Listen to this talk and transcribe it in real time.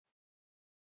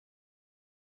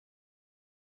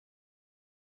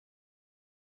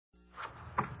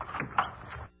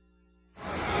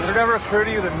ever occur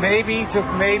to you that maybe,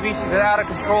 just maybe, she's an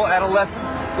out-of-control adolescent,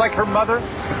 like her mother?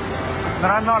 And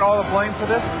I'm not all to blame for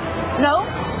this? No?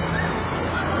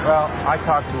 Well, I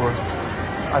talked to her.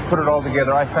 I put it all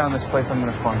together. I found this place I'm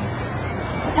going to find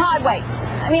her. Todd, wait.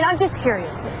 I mean, I'm just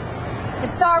curious. If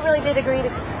Star really did agree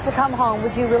to come home,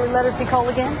 would you really let her see Cole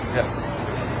again? Yes.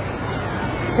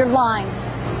 You're lying.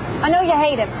 I know you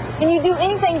hate him, and you do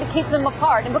anything to keep them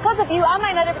apart. And because of you, I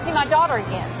might not ever see my daughter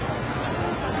again.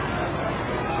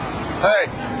 Hey.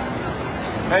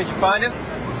 Hey, did you find him?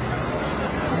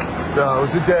 No, it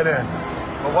was a dead end.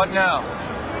 Well, what now?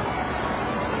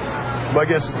 My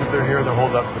guess is if they're here, they'll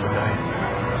hold up for the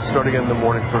night. Start again in the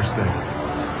morning, first thing.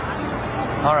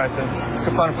 All right, then. Let's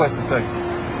go find a place to stay.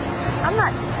 I'm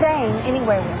not staying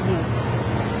anywhere with you.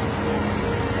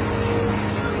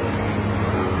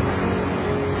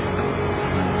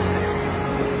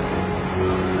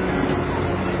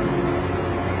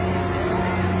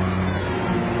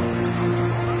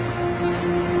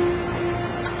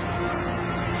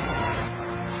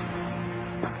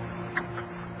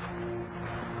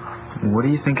 What are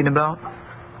you thinking about?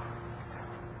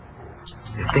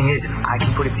 The thing is, if I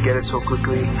can put it together so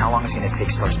quickly, how long is it going to take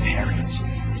Star's parents?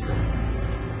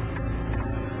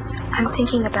 I'm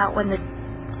thinking about when the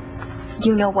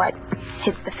you-know-what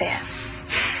hits the fan.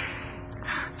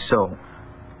 So,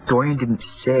 Dorian didn't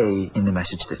say in the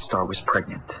message that Star was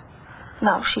pregnant.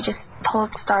 No, she just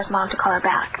told Star's mom to call her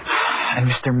back. And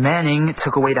Mr. Manning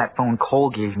took away that phone Cole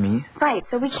gave me. Right,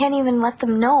 so we can't even let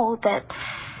them know that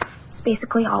it's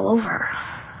basically all over.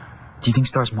 Do you think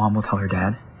Star's mom will tell her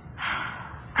dad?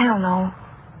 I don't know.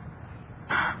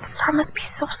 Star must be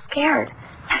so scared.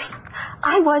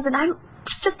 I was, and I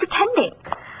was just pretending.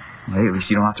 Hey, at least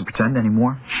you don't have to pretend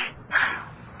anymore.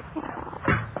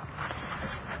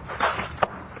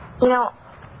 You know,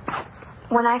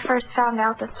 when I first found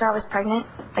out that Star was pregnant,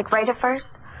 like right at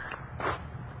first,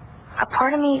 a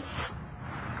part of me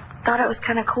thought it was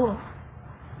kind of cool.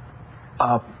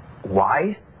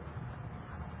 Why?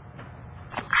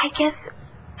 I guess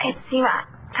it seemed,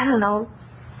 I don't know,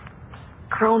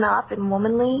 grown up and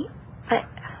womanly, but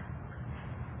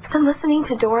then listening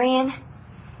to Dorian,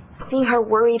 seeing her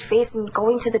worried face and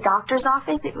going to the doctor's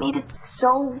office, it made it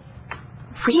so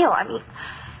real. I mean,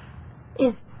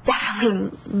 it's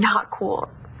definitely not cool.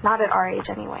 Not at our age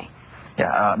anyway.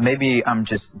 Yeah, maybe I'm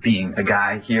just being a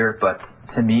guy here, but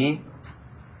to me,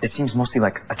 it seems mostly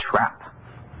like a trap.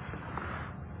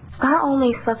 Star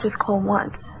only slept with Cole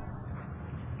once.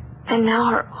 And now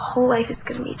her whole life is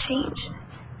going to be changed.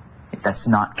 That's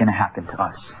not going to happen to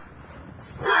us.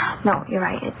 No, you're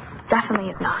right. It definitely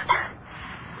is not.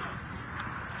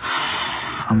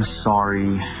 I'm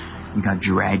sorry you got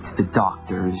dragged to the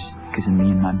doctors because of me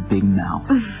and my big mouth.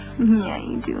 Yeah,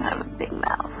 you do have a big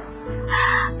mouth.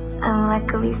 And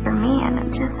luckily for me, I know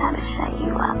just how to shut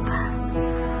you up.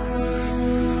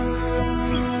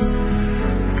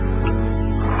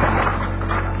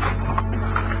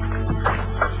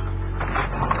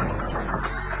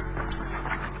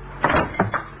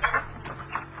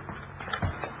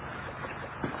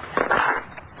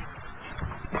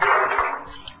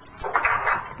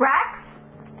 Rex?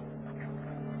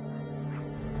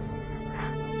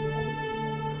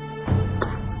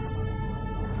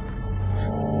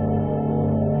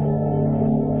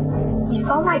 You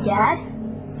saw my dad?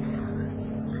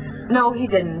 No, he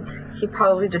didn't. He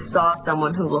probably just saw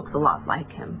someone who looks a lot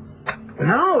like him.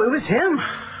 No, it was him.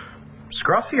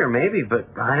 Scruffier, maybe, but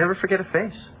I never forget a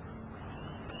face.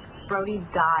 Brody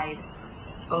died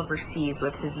overseas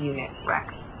with his unit,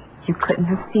 Rex. You couldn't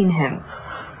have seen him.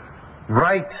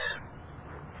 Right.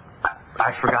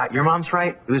 I forgot. Your mom's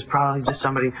right. It was probably just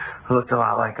somebody who looked a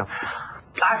lot like him.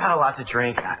 I've had a lot to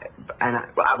drink, and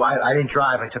I didn't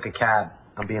drive. I took a cab.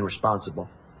 I'm being responsible.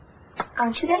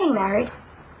 Aren't you getting married?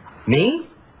 Me?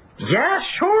 Yeah,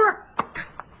 sure.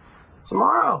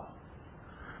 Tomorrow.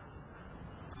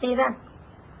 See you then.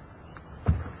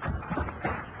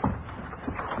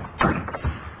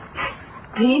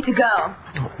 You need to go.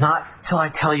 Not till I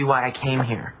tell you why I came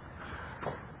here.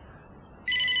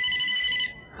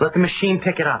 Let the machine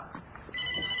pick it up.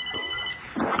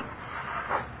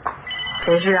 It's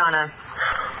Adriana.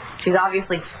 She's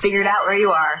obviously figured out where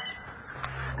you are.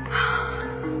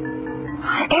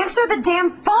 Answer the damn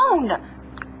phone!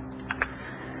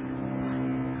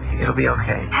 It'll be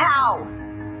okay. How?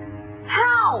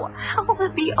 How will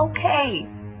it be okay?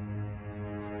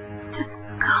 Just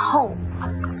go.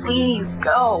 Please,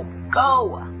 go.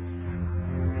 Go.